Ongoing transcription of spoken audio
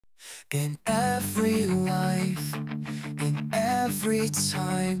In every life, in every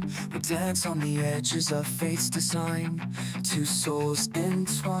time, we dance on the edges of fate's design. Two souls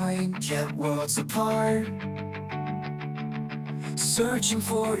entwined, yet worlds apart, searching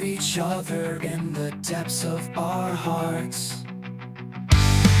for each other in the depths of our hearts.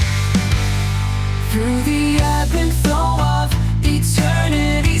 Through the ebb and flow of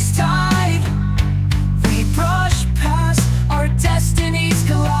eternity's tide, we brush past, our destinies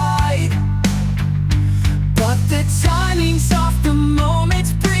collide. But the timing's off, the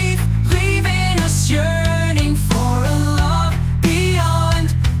moment's brief, leaving us yearning for a love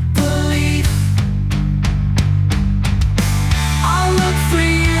beyond belief. I'll look for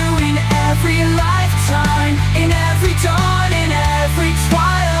you in every lifetime, in every dawn, in every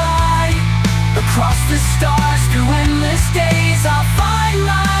twilight. Across the stars, through endless days, I'll find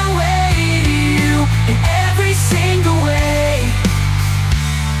my way to you in every single way.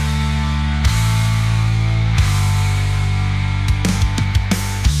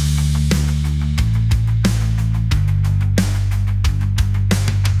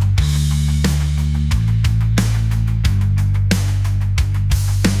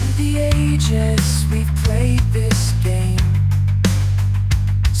 Through the ages, we've played this game,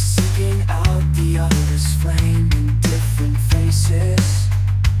 seeking out the other's flame in different faces.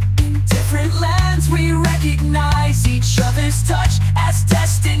 In different lands, we recognize each other's touch as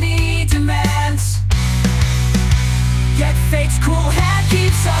destiny demands. Yet fate's cruel hand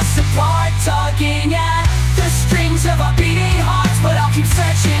keeps us apart, tugging at the strings of our beating hearts. But I'll keep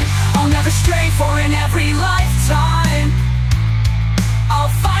searching, I'll never stray, for in every lifetime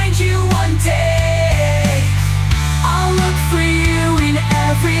I'll find you one day. I'll look for you in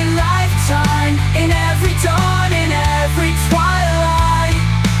every lifetime, in every dawn, in every twilight.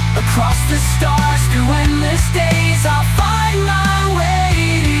 Across the stars, through endless days, I'll find my way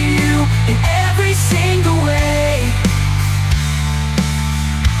to you in every single way.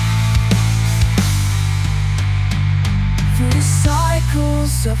 Through the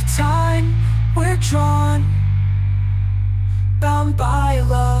cycles of time, we're drawn, bound by a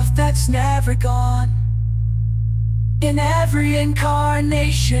love that's never gone. In every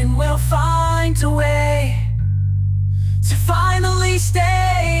incarnation, we'll find a way to finally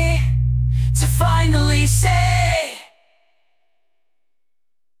stay, to finally say,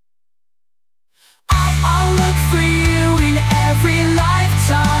 I'll look for you in every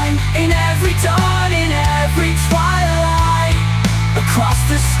lifetime, in every dawn, in every twilight. Across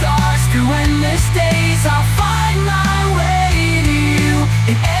the stars, through endless days, I'll find my way to you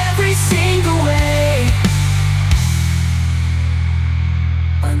in every single way.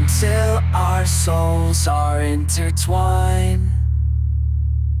 Until our souls are intertwined,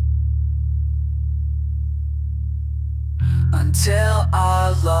 until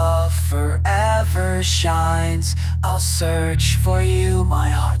our love forever shines, I'll search for you, my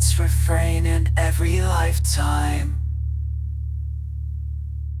heart's refrain, in every lifetime.